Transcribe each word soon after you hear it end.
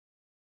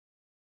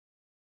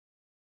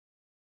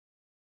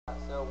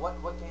So what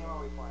game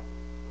are we playing?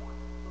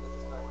 This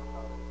is starting.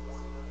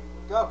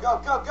 Go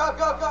go go go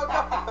go go go!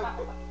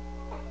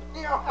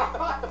 You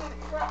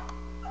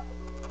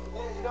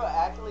know,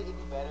 actually, it'd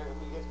be better if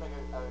we just make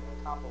a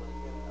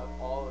compilation of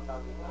all the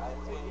times we died.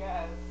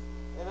 Yes.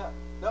 And,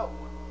 no.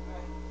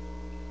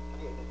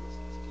 Okay, then just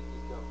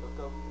go go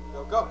go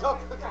go go go go.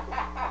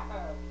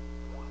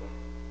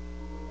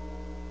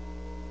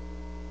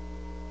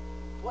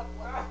 What?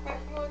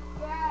 What's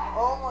that?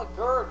 Oh my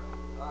god!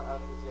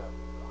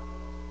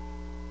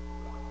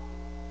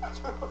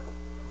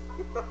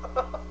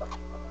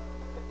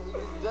 He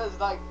just does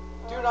like,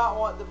 do not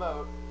want the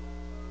boat.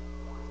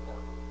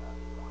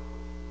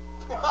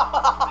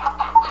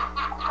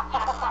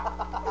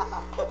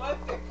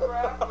 What the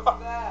crap was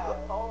that?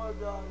 Oh my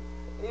god.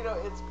 You know,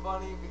 it's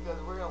funny because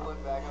we're gonna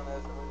look back on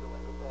this and we're just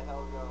like, what the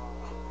hell's going on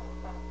with this?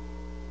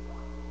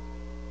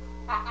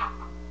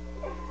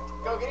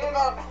 Go get the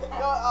boat! Go!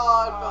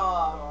 Oh, it fell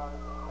off.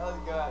 Let's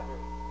go after it.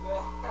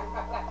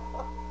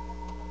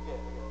 Okay.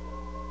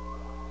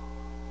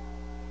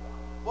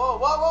 Whoa,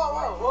 whoa, whoa,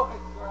 whoa, whoa!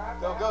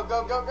 Go, go,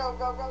 go, go, go,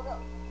 go, go, go!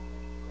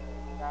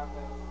 Grab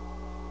this.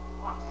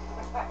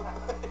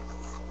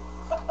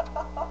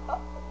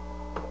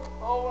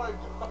 Oh my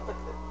god!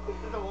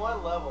 It's a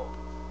one level.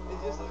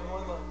 It's just this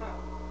one level.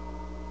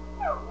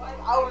 I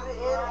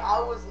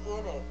was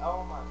in it.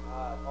 Oh my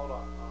god! Hold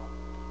on.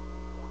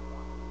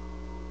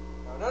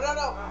 No!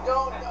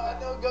 Don't!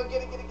 No! Go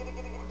get it!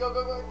 Go!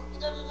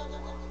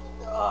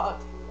 Oh,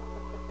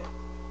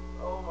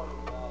 oh my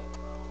god!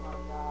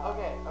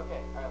 Okay.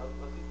 All right,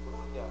 let's just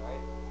go,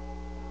 right?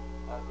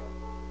 Okay.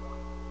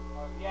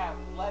 Oh yeah,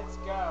 let's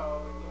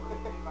go. And you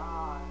leave me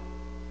behind.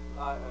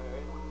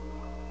 Alright.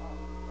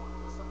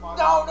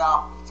 No! No!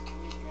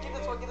 Get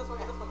this one.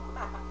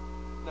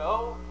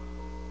 No.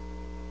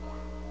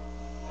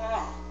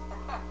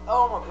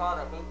 Oh my god, I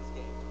hate this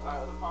game.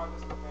 That's the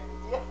farthest we've made it.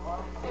 Yeah.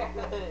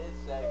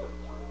 It's sad. Go.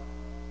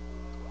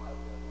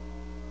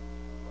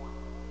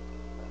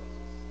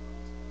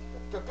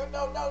 No.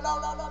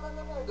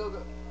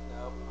 Go.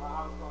 I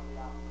was going the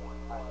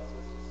opposite. Alright, let's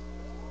just.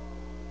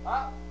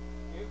 Ah!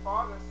 You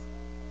farthest.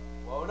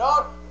 Whoa,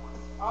 no!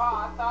 Oh, I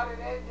thought it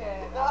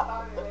ended.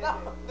 No. And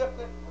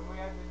we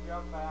had to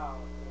jump out.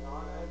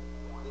 Darn it.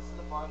 This is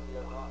the part that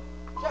goes on.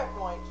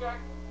 Checkpoint! Check.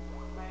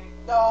 Mate.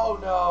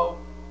 No!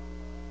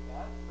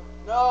 Yes.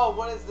 No,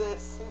 what is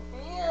this?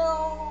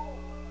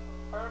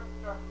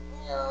 Perfect.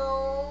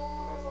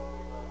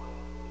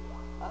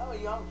 I know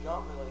you, I'm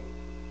jumping like.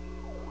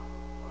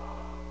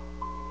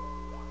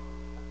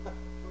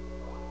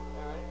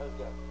 Alright, let's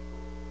go.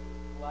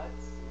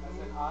 Let's. As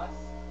in us.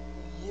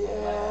 Yeah!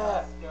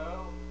 Let us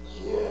go.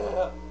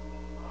 Yeah!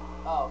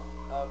 Oh,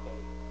 okay.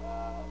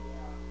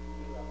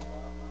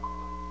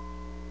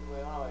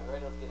 Wait,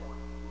 ready? Let's get in.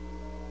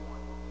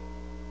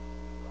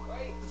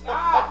 Wait.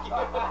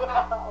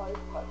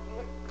 Fuck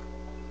you.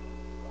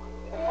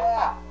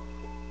 Yeah!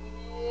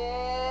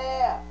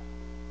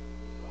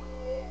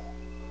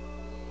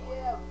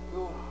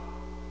 Boom.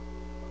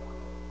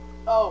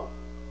 Oh!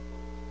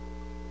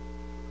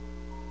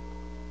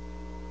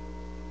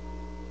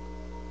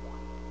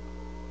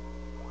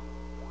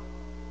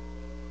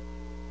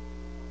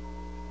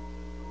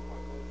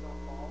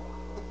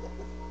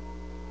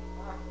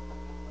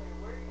 Wait,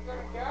 where are you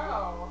gonna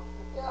go?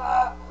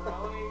 Yeah!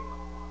 Really?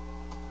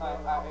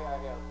 Alright, here,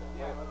 let's go.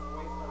 Yeah, let's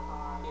waste our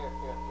time. Here,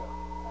 let's go.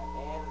 Alright,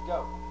 and let's go.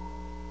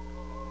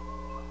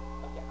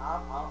 Okay,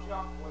 I'm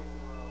Jump way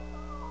too early.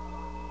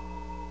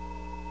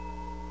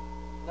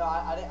 No,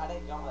 I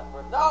didn't jump that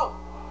first. No!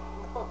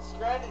 I'm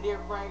stranded here,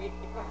 Frankie.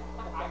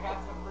 I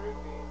got some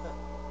rupees.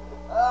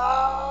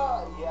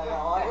 Ah! Yeah, I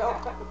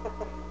got one.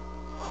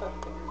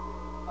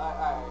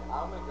 Alright,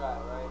 I'm gonna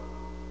drive, right?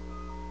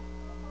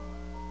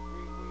 We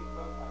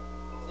both have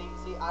control.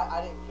 See,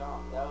 I didn't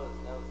jump. That was.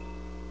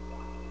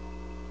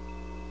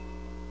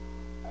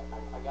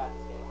 I got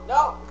this game.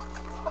 No!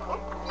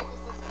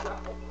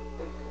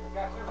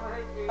 Got your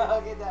rupees.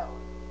 I'll get that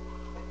one.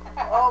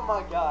 Oh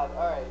my god.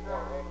 Alright,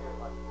 here,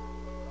 Mark.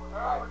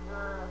 Alright.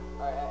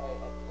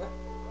 Alright.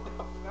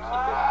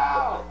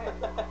 No!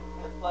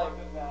 It's like,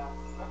 the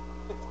best.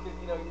 it's because,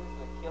 you're just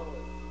gonna kill us.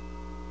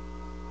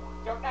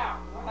 Jump now.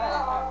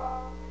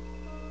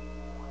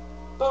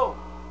 Boom!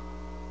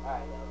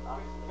 Alright, yeah,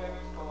 Just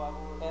finish the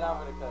level. and I'm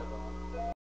gonna cut it off.